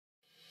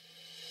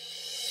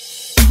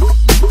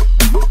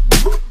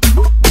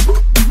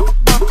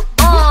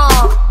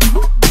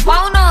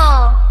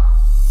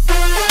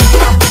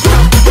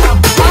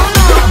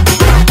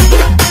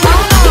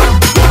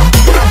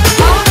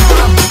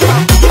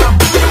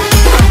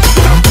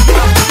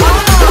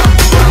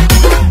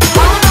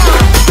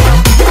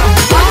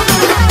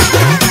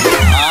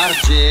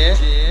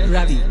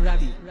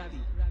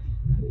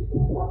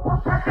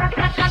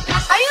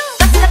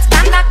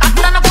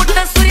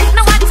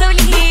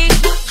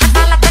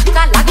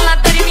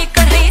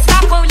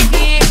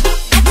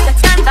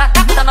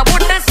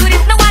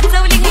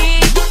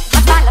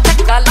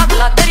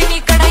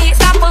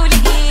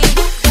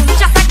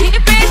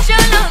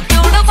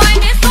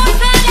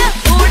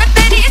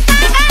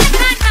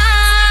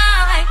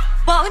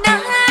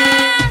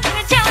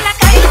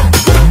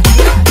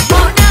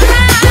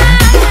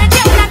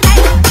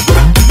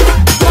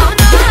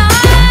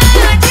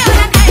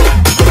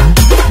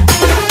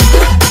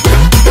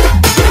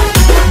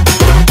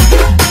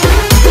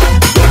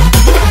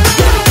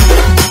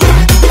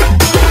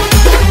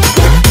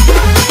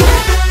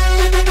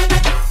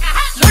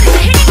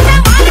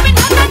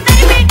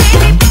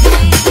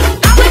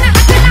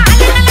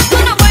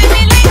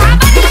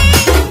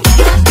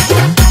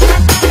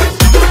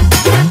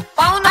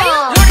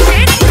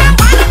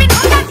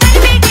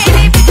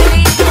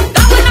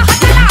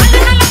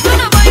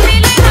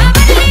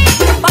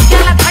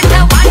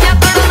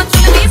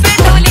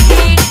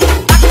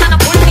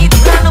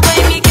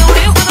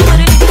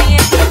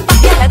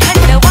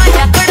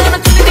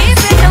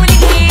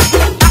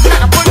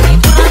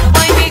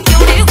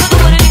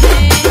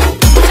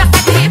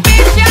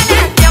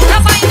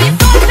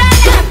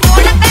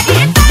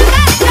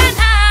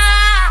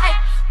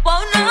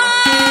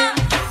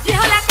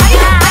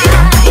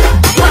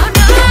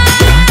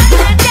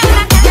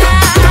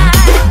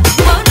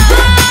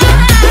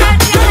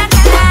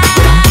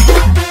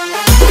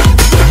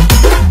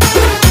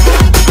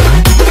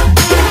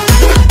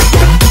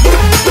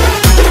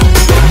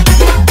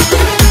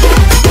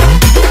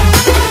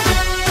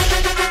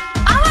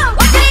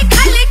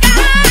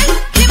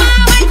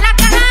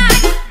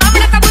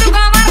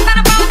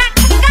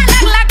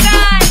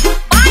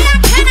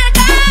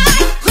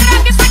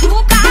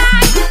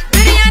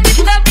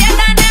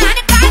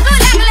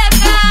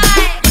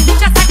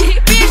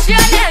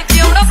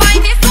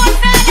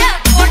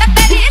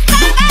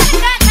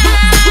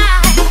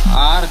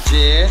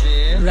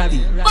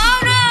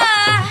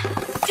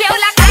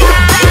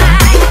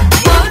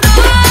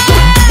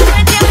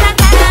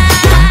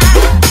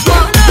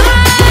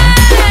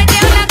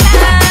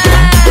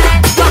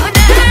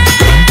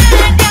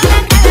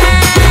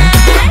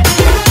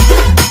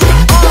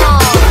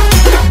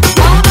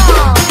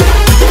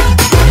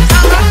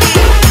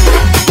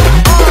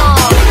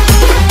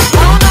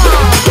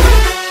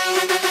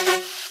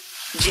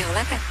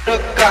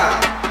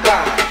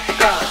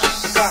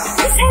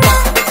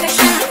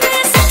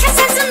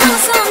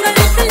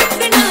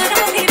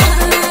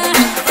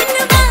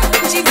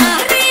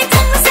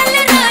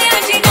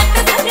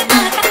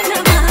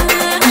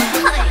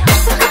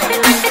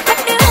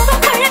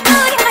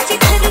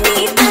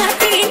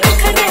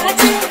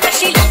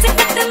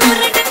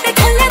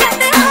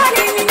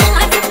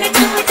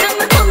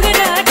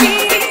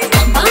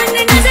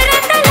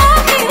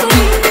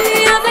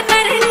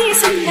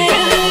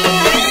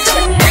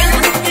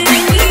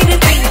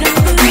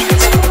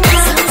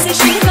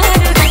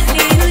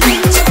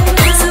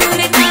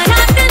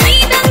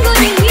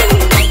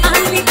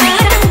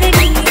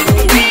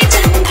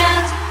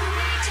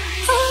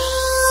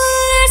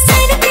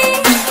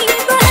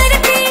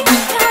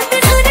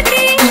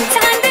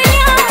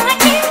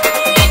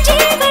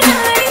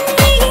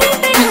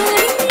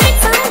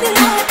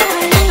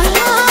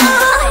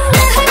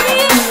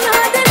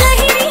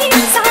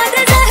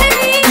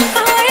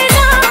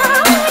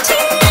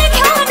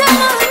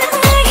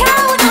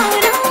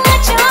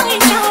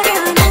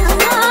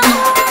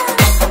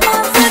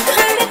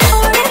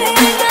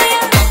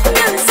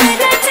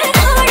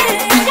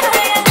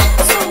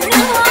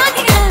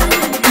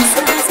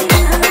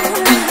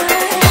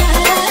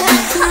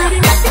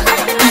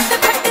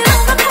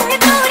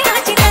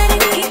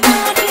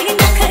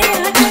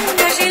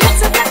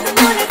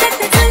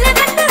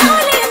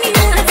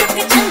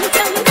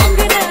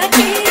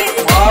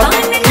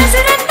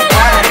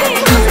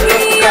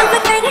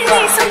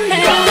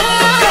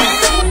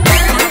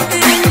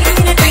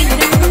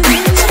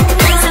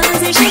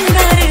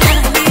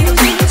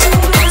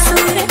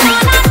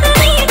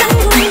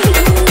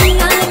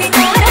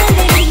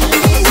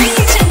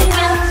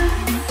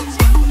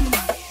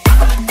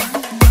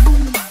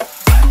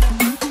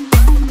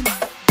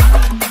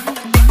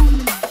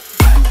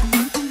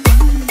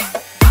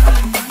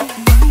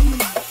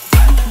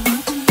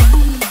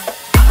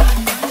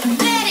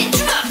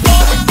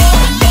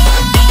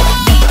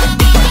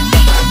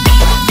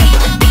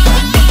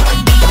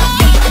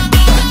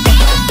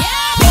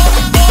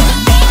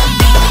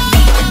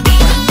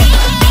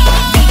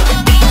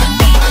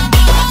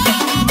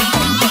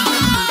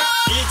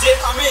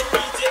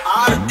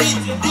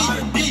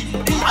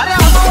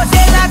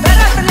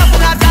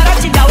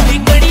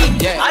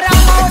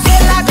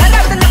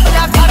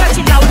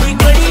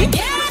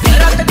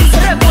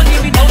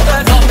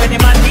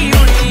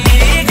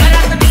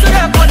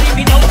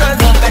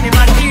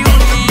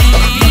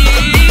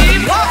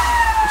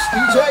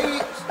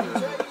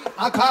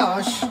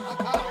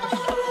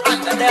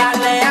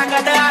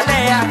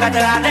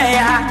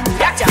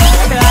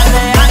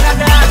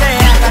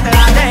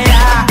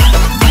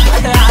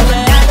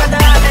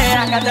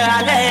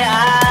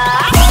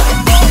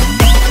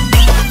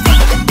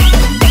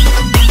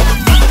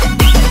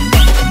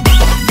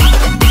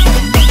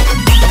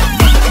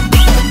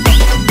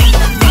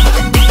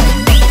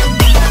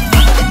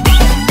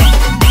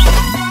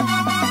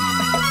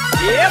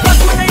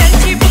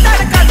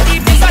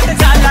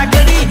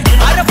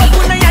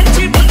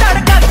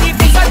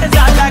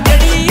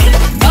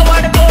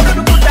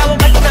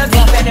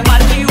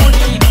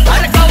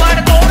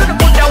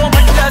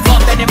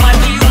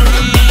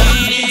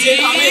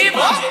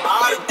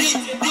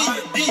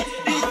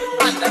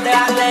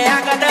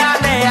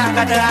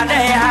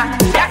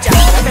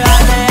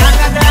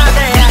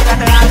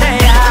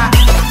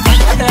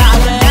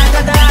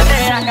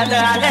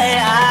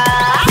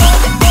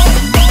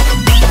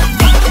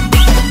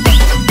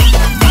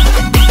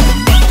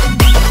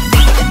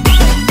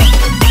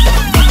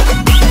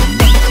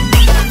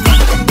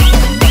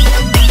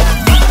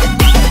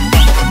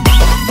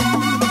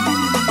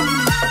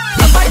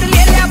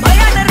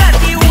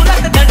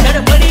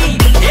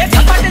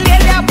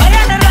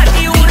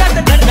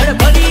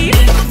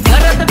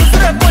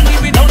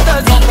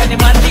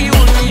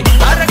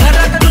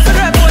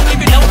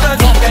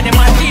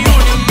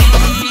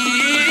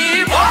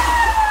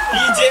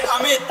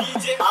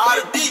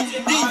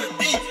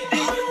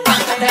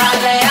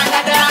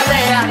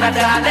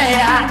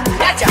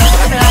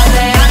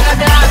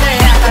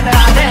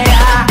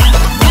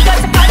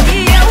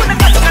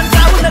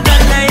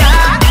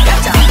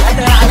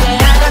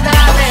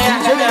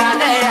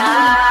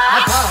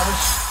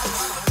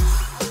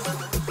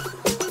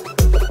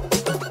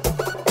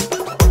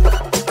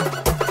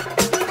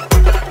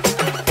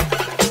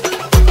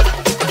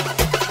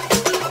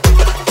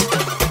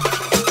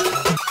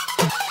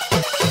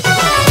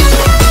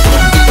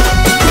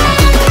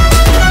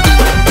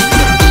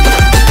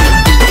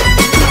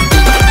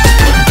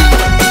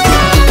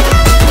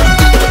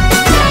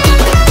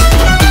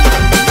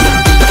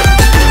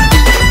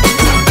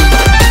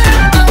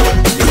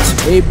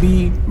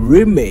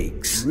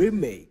Remix.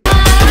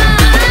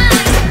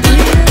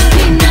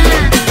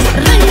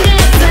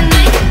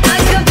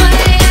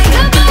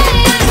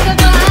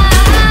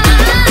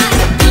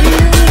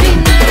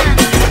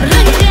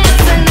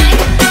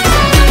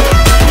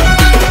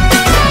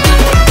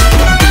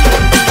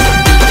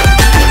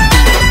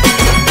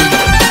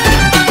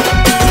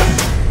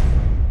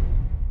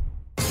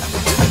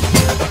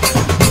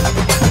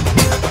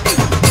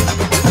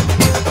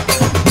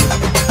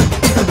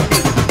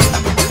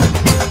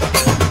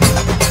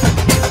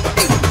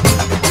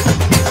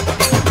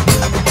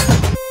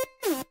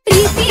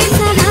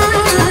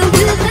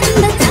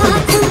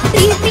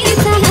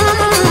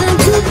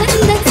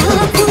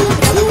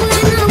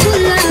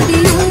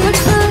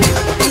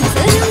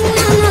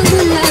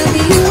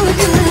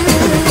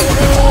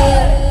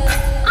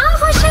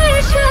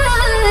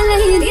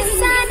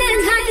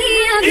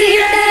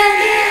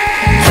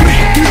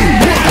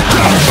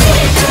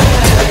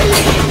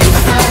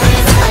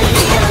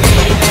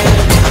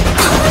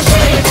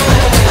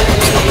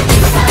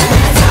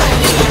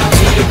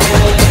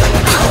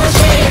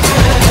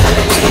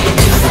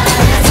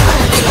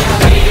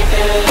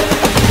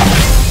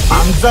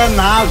 तर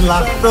नाद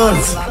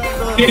लागतोच.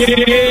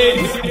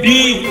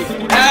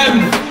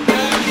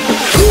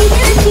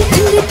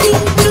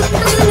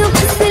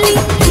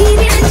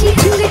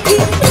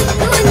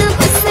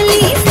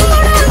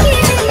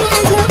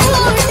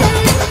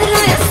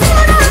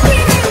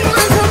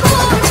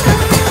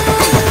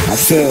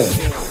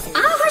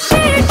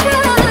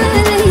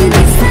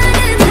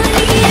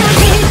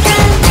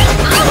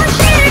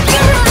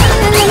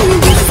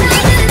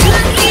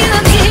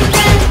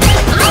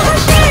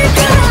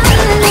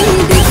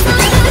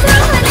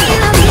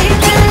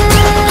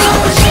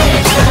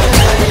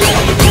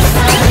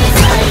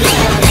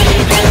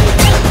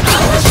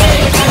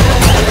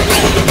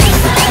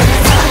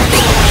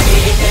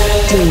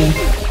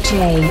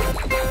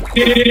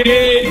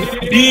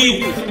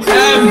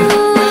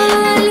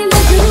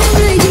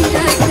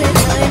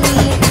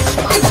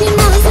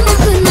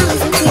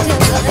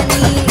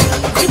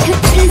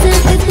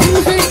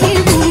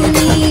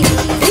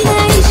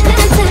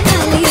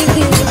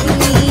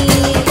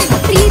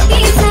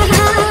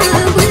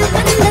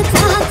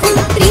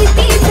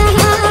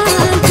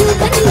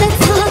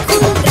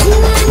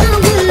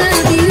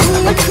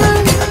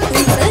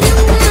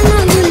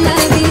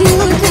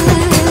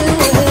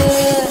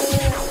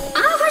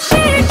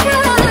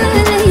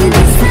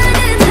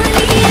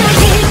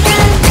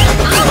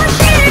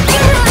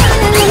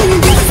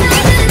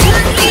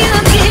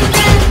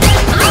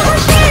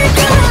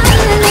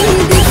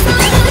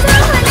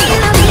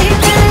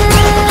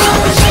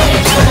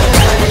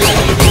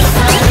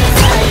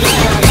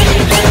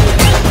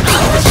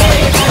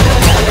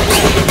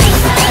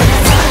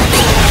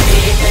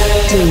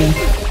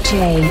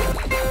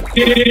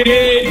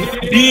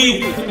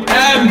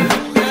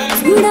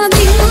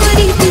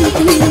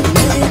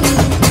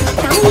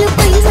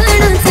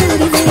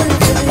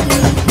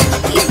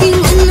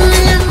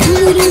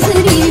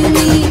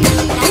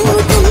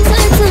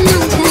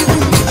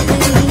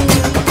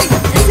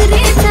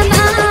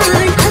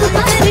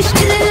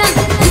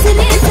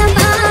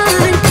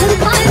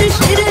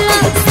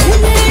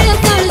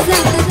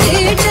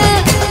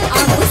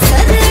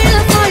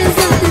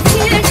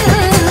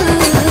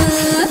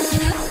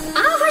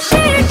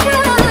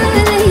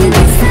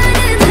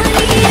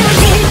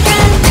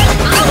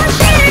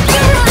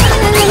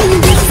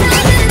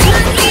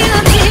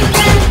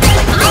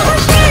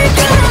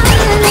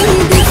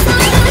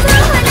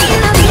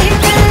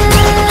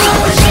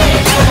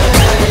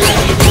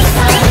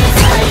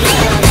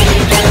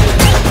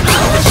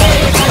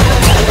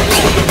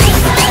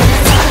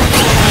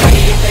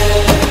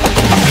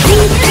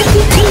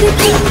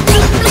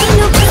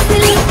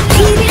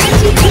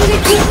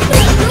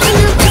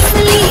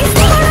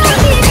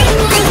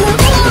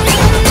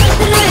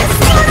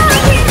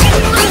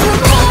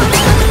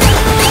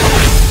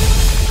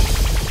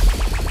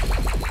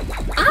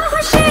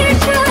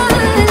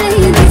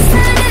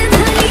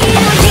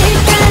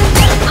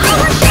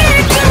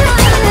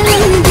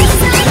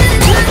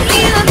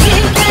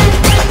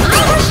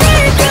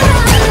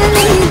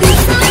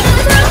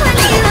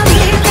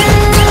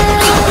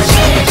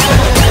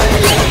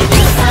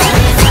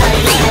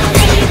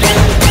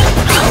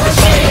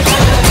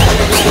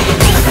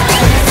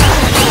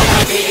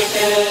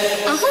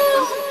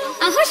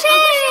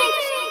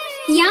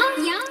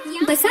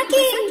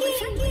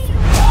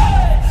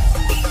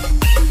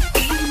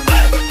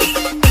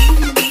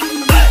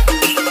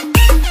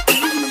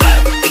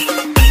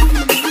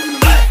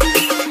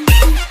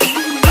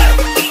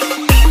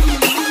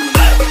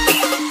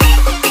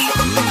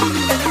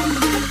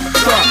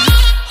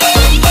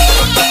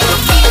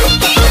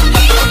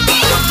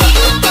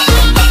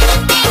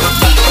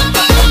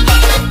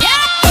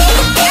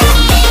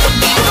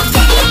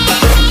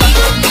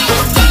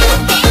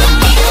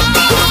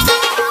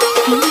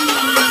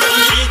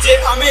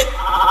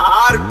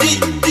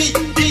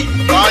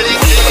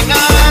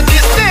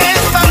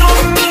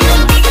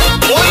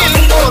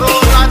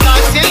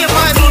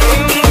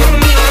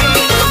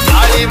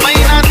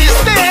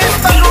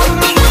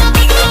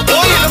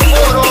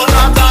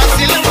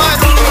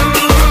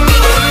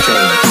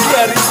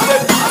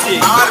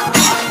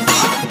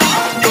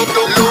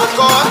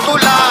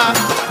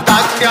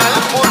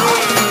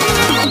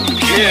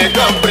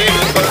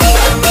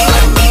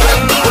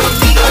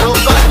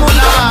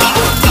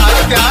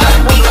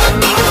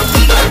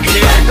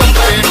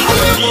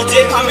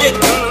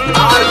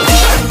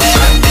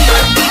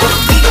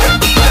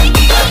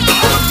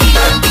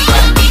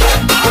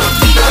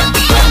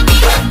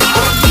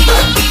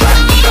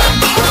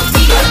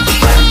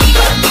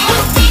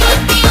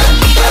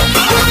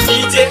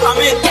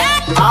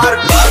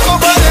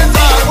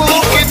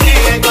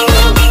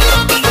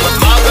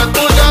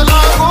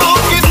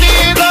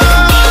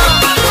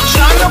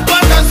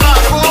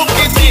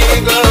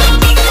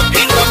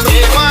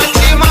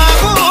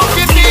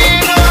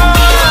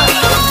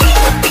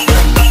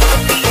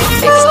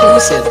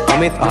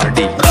 अमित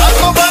आरडी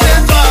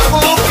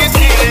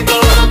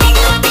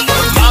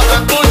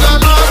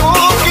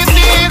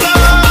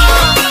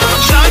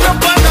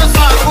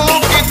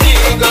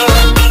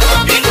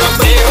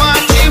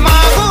प्रेमाची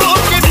मागू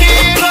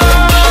किती ग,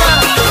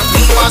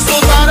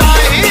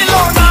 वासुदाराही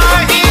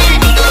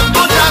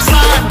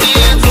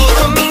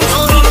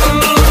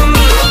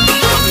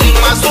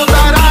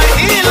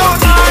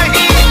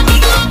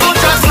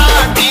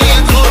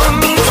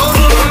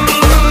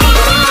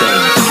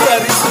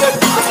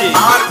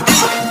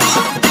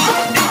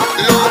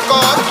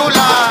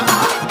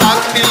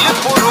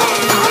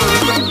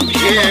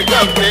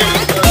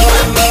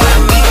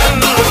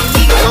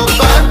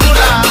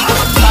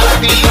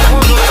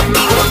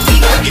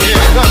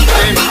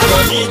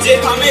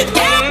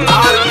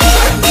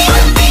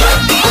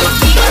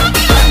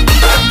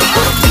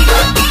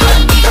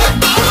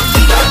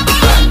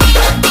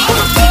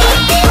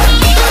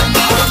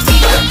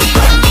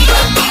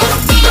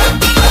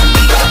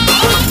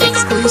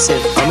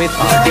Exclusive Amit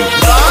Ardi.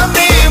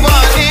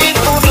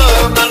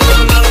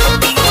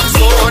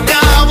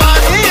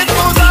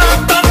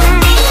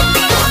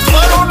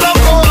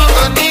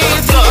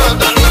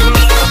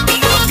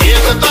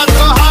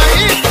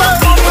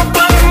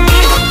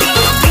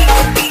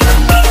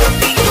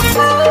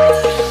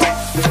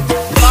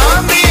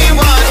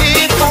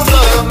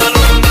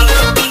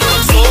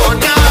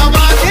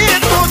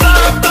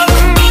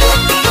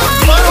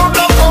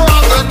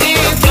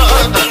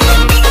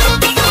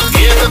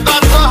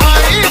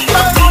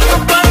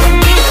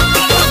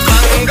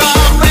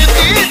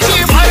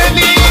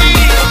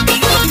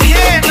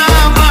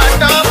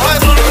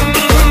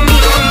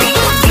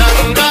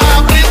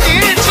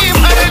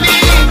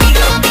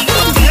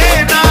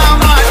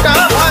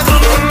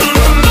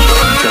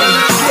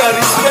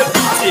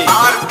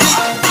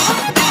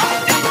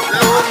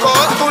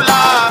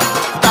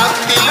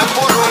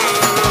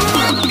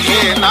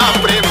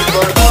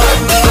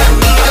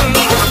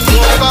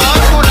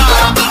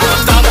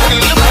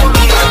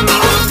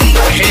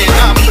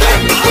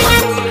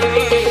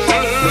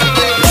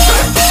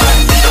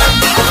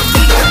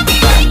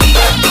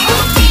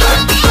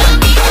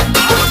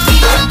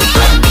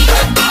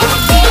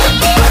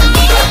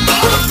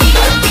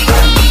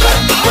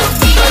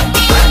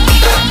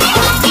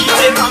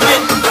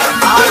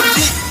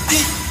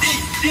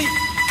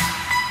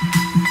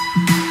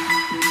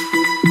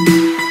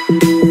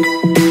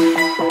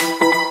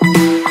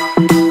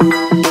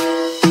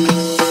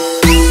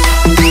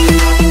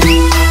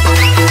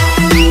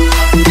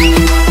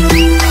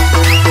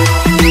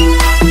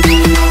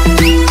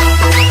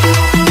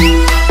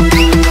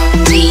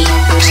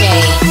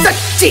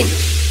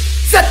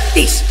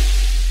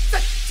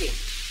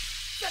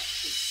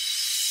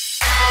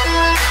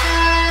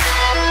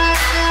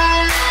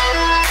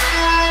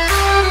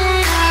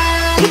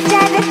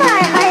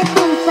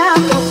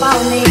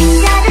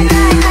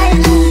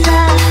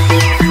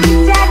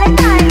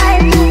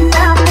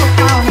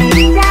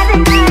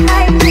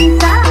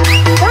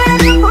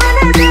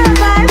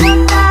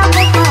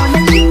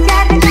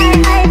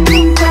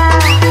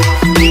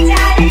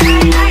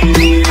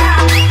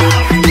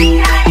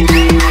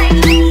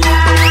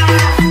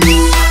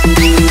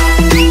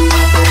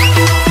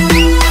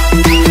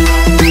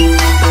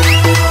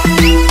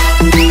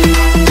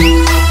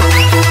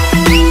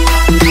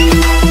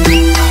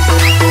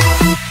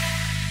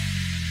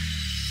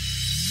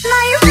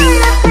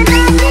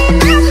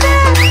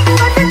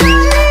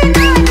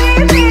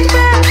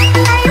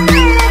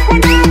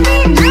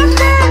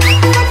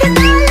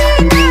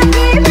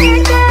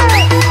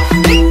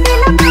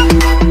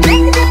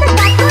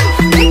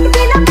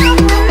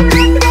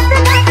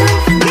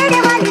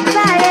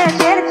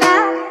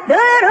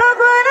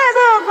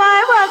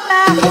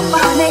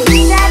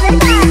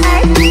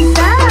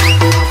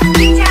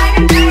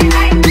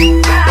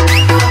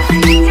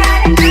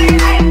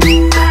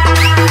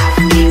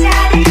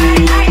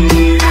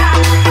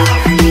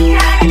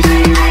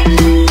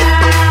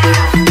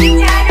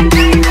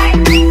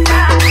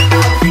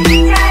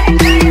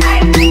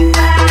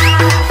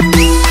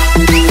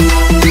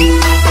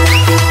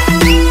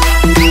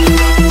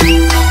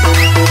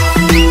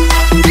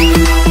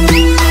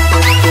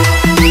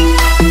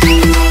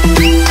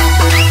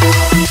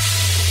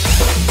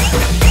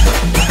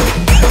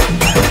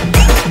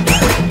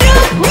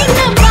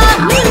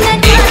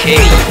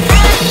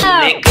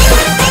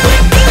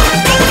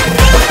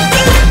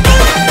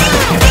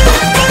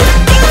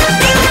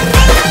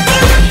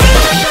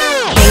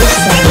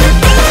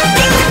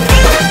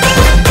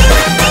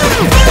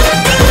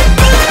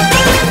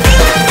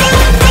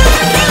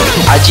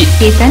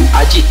 केतन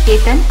आजी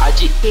केतन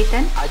आजी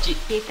केतन आजी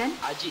केतन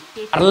आजी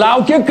केतन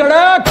लाव के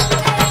कडक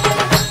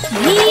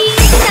मी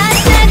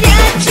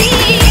सासऱ्याची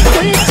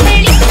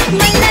फुलझडी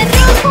मला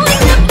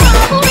रोखून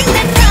पाहून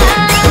नका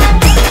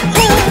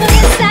हो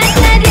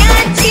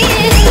सासऱ्याची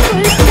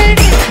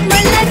फुलझडी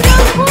मला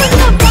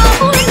रोखून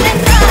पाहून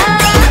नका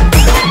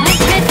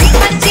माझ्या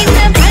दीपाची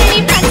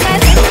भळी माझा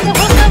रंग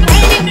हो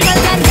भळी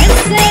मला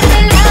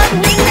नजर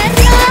लावून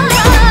नका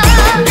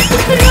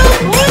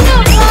रोखून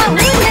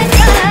पाहून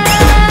नका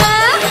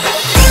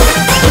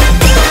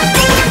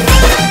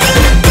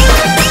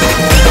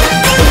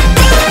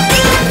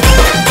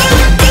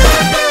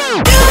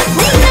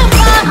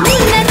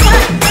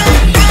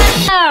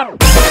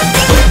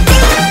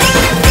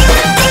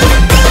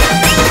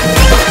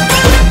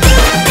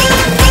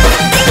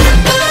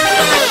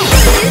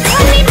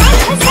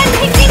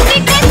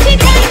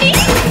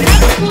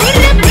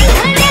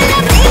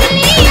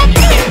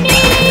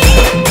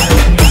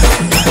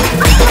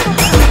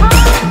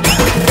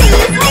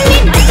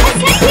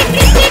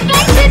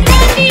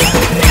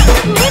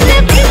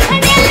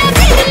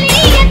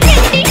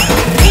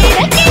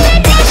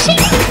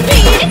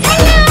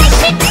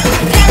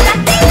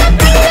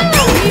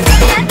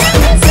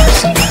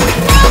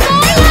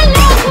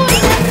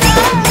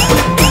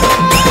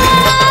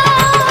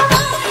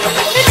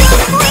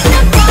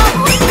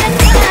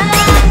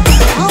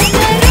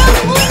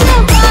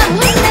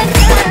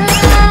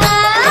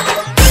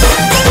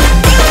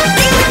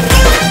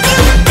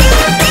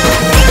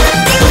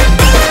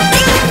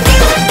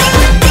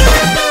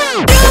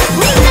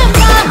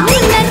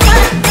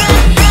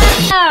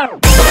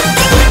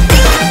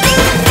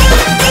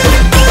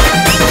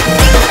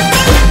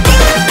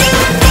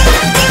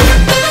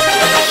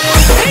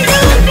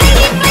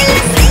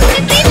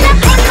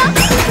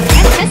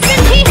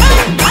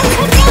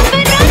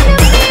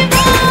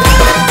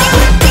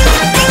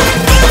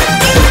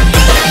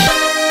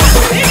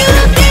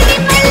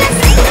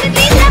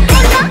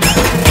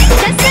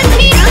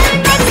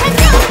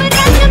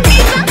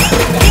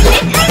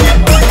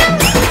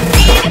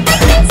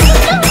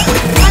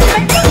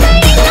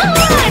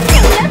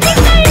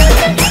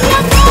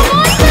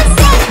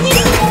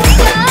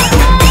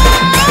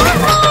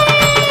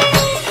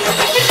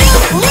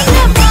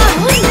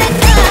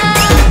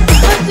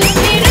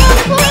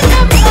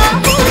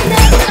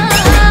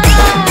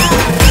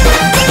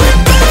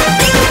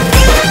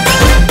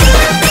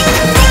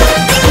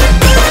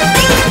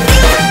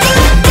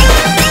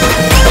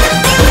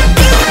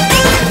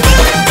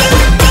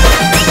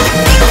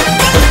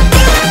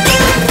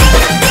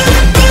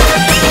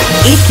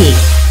एक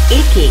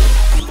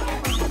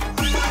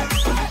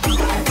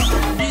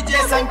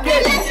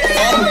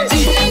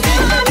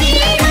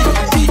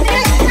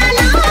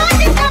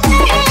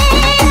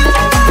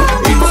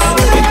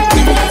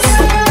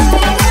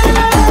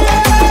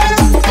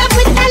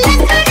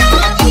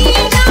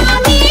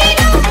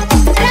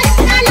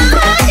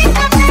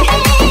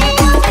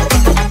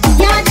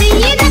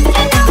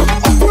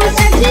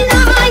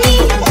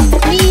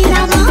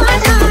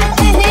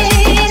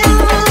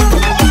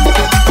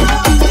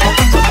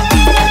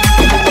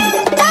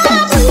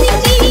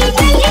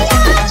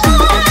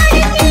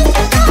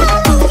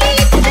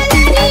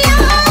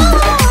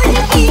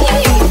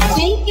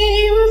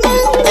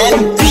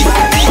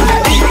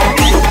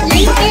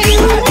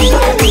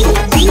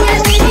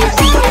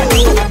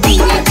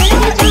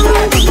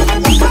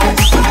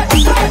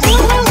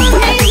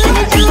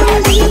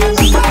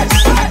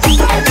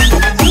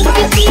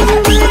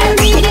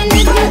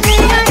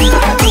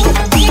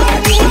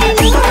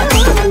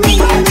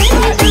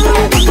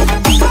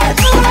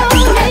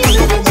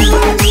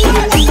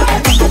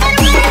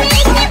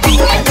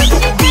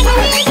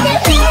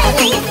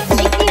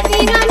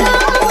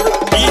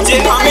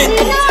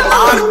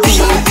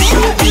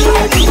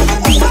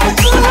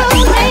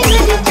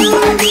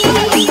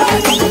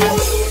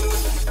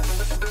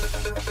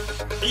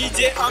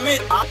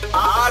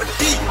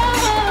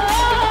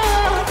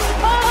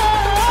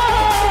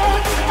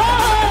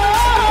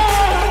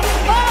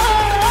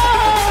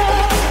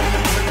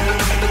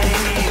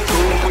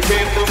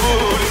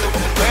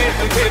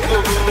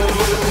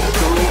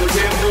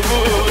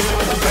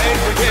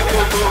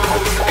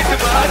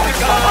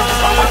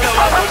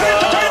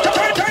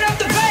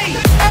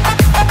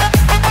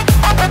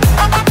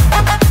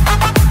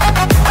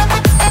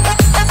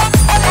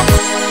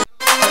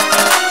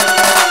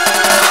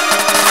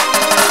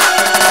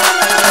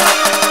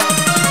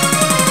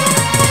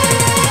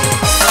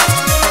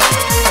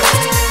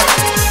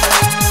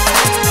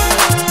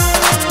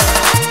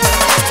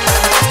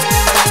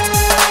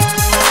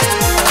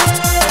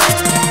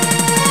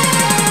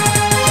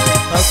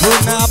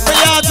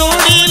आपल्या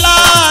जोडीला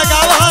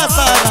गावा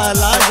सारा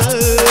लाग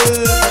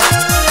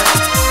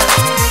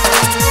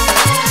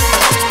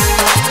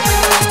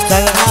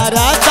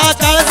चढणाऱ्याच्या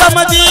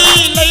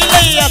काळजामधी लई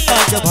लई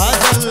आता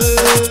भाजल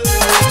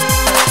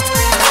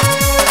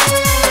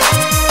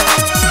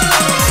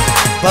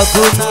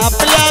बघून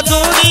आपल्या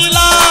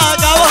जोडीला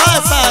गावा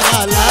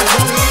सारा लाग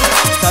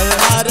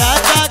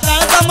चढणाऱ्याच्या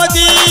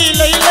काळजामधी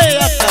लई लई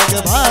आता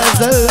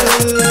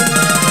भाजल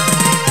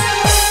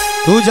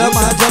तुझ्या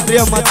माझ्या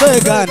प्रेमाचं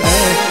गाणं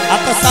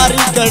आता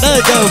सारीकडे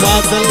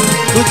वाजल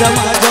तुझ्या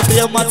माझ्या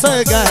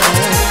प्रेमाचं गाणं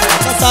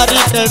आता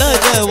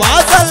सारीकडे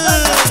वाजल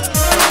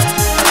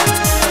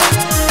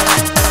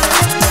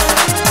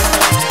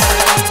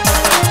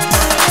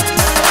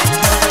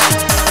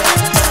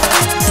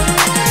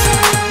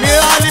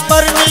मिळाली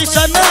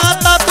परमिशन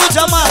आता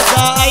तुझ्या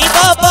माझ्या आई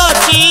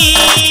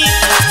बाबाची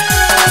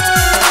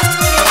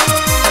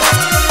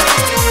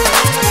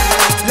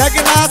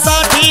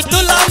लग्नासाठी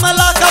तुला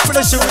मला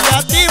कपडे शिवल्या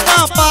ती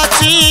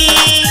मापाची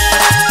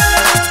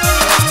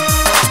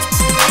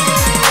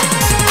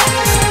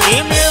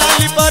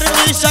मिळाली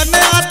परमिशन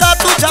आता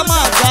तुझ्या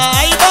माझ्या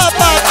आई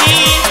बाबाची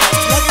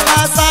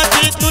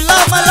लग्नासाठी तुला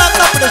मला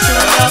कपडे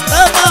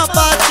शिवल्या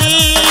मापाची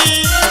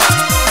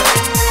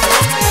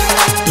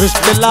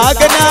दृष्ट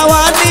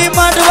लागण्यावानी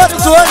मांडवत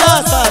जोडा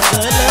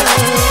साजल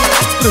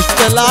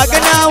दृष्ट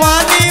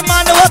लागण्यावानी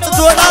मांडवत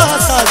जोडा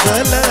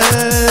साजल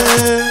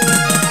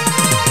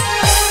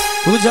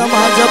तुझ्या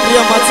माझ्या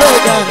प्रेमाचं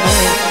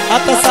गाणं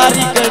आता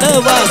सारीकडे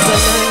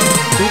वाजल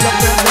तुझ्या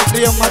माझ्या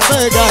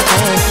प्रेमाचं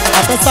गाणं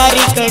आता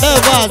सारीकडे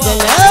वाजल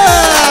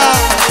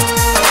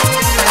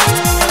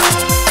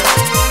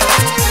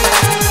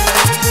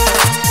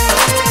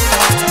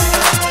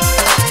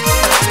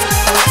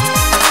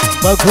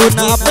बघून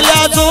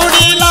आपल्या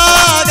जोडीला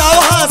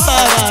गावा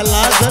सारा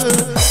लाजल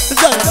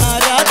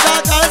जळणाऱ्याच्या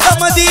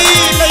काळजामधी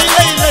लई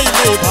लई लई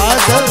लई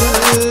भाजल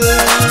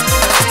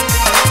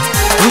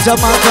तुझ्या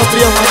माझ्या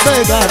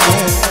प्रेमाचं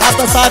गाणं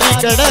आता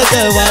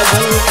सारीकडे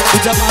वाजल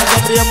तुझ्या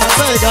माझ्या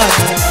प्रेमाचं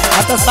गाणं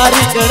आता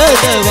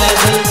सारीकडे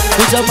वाजल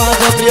तुझ्या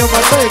माझ्या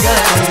प्रेमाचं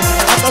गाणं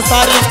आता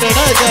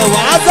सारीकडे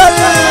वाजल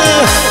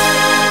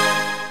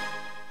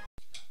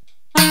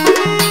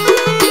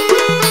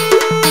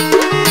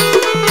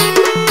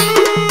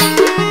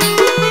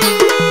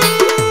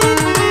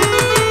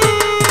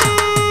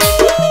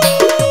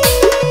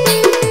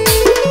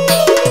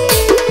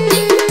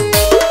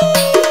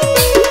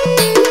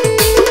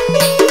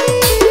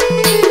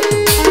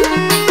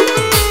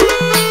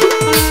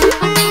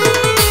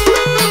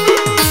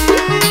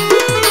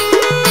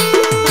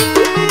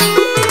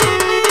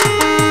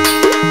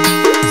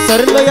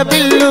सरलय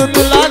बिल्लू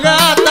तुला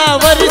गाता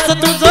वरीस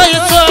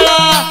तुझं सोळा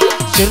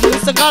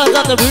शिरलीस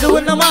काळजात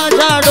भिडवून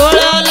माझ्या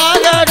डोळ्याला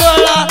ग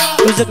डोळा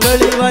तुझं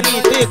कळीवाणी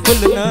ते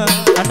खुलणं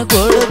आणि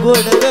गोड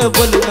गोड ग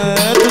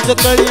बोलणं तुझं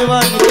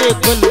कळीवाणी ते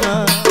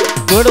खुलणं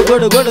गोड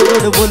गोड गोड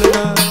गोड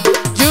बोलणं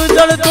जीव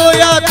जळतो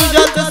या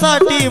तुझ्याच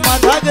साठी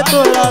माझा ग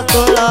तोळा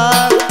तोळा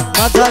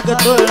माझा ग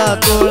तोळा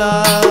तोळा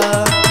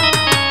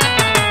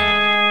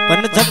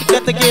पण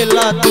झटक्यात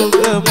गेला तू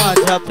ग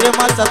माझ्या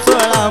प्रेमाचा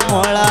चोळा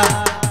मोळा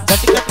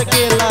झटक्यात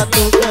गेला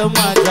तू ग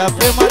माझ्या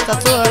प्रेमाचा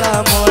चोळा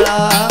मोळा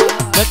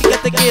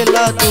झटक्यात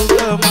गेला तू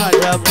ग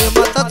माझ्या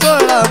प्रेमाचा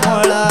चोळा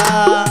मोळा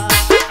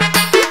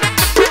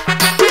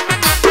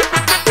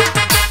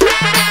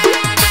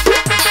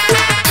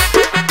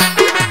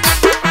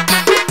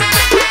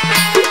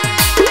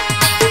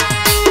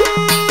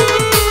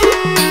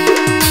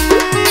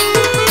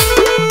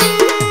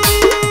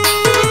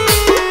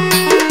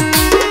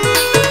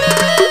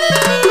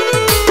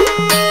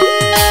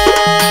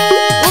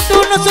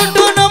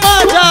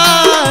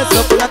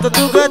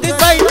तू ग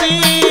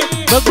दिसायची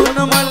बघून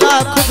मला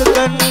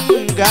खुदकन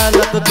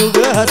गालात तू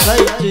ग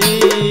हसायची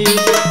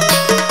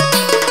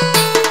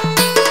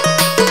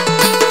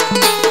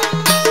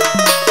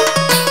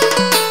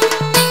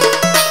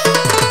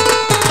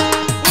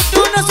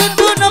उठून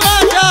सुटून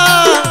माझ्या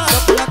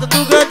स्वप्नात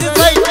तू ग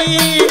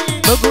दिसायची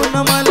बघून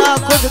मला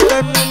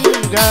खुदकन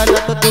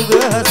गालात तू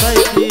ग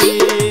हसायची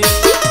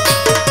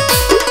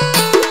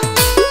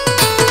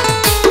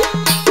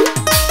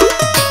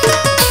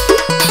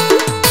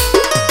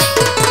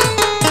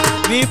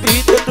मी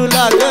प्रीत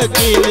तुला ग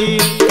केली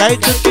काय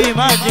चुकी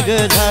माझी ग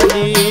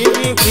झाली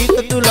मी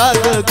प्रीत तुला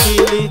ग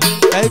केली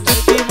काय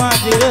चुकी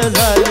माझी ग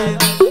झाली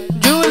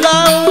जीव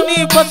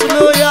लावून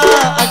फसलो या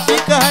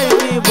आशिक हाय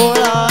मी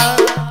भोळा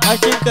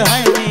आशिक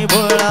हाय मी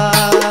भोळा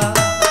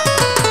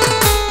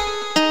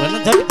पण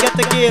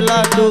झटक्यात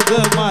गेला तू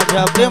ग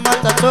माझ्या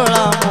प्रेमाचा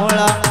चोळा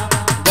मोळा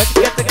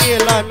झटक्यात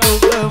गेला तू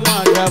ग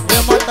माझ्या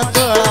प्रेमाचा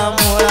चोळा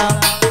मोळा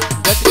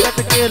झटक्यात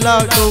गेला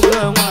तू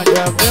ग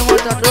माझ्या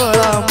प्रेमाचा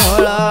चोळा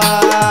मोळा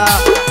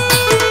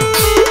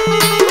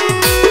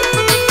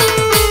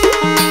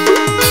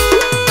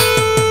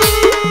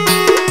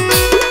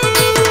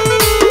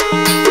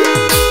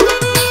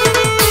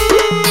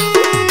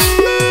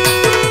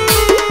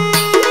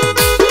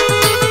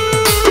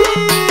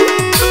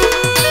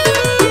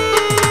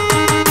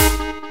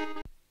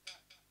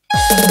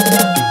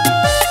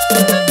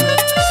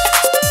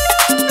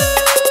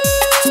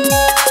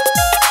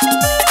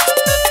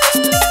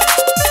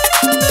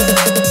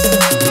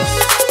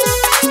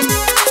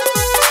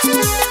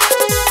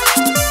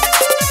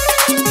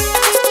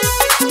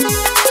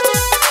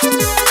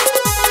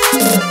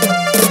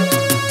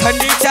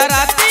थंडीच्या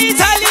रात्री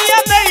झाली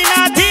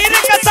दैना धीर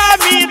कसा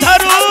मी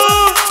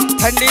धरू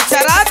थंडीच्या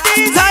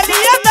रात्री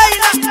झाली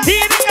दैना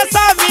धीर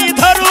कसा मी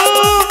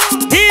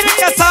धरू धीर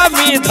कसा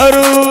मी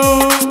धरू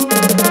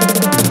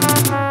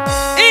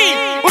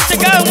उठ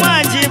ग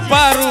माझी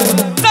पारू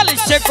चल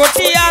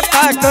शेकोटी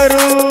आता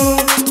करू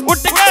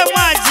उठ ग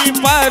माझी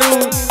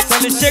पारू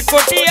चल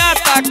शेकोटी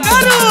आता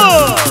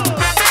करू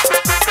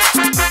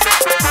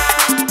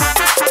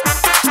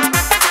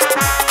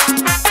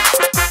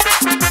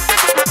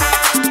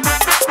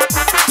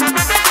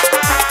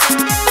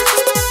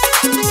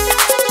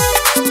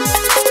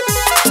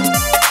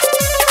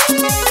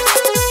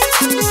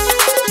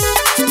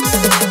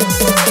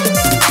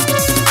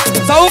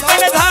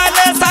चौकन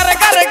झालं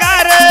सारगार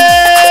गार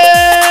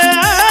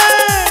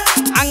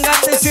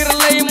अंगात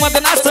शिरलई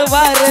मदनाच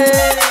वार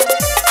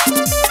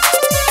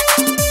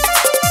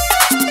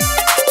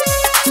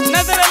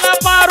नजरेला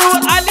पारू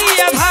आली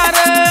धार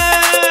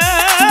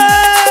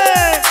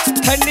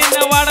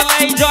थंडीनं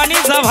वाढलाय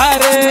जॉनीचा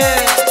भार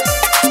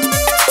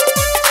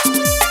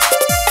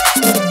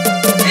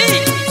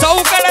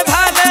चौकन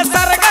झालं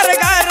सारगार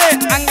गार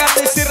अंगात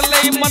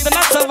शिरलई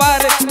मदनाच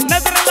वार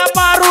नजरेला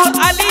पारू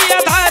आली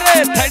धार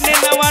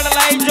थंडीनं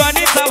वाढलाय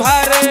जॉनीचा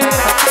भार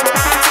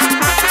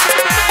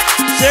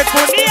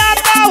शेकुनी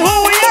आता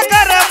होऊया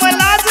गरम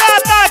लाज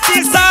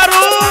आताची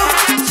सारू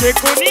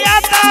शेकुनी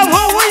आता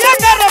होऊया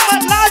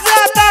गरम लाज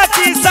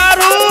आताची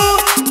सारू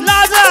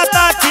लाज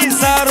आताची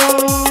सारू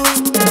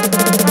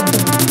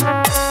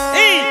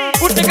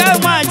उठ ग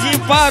माझी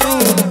पारू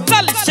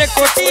चल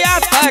शेकोटी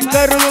आता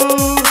करू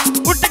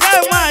उठ ग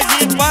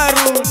माझी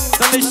पारू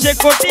चल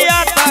शेकोटी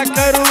आता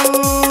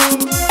करू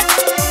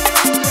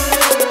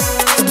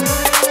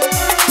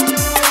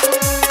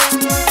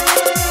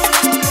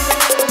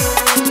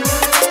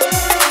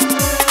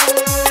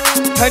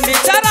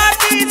थंडीच्या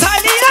रात्री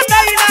झाली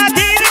दैना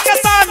धीर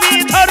कसा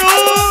मी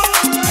धरू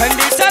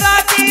थंडीच्या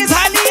रात्री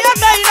झाली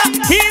दैना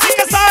धीर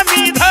कसा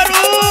मी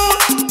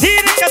धरू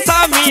धीर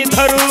कसा मी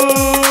धरू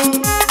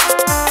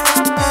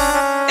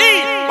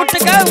उठ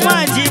ग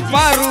माझी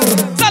पारू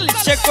चल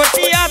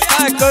शेकोटी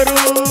आता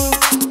करू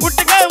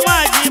उठ ग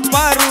माझी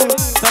पारू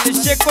चल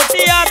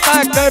शेकोटी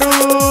आता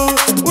करू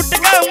उठ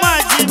ग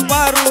माझी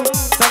पारू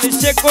चल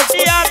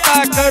शेकोटी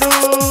आता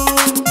करू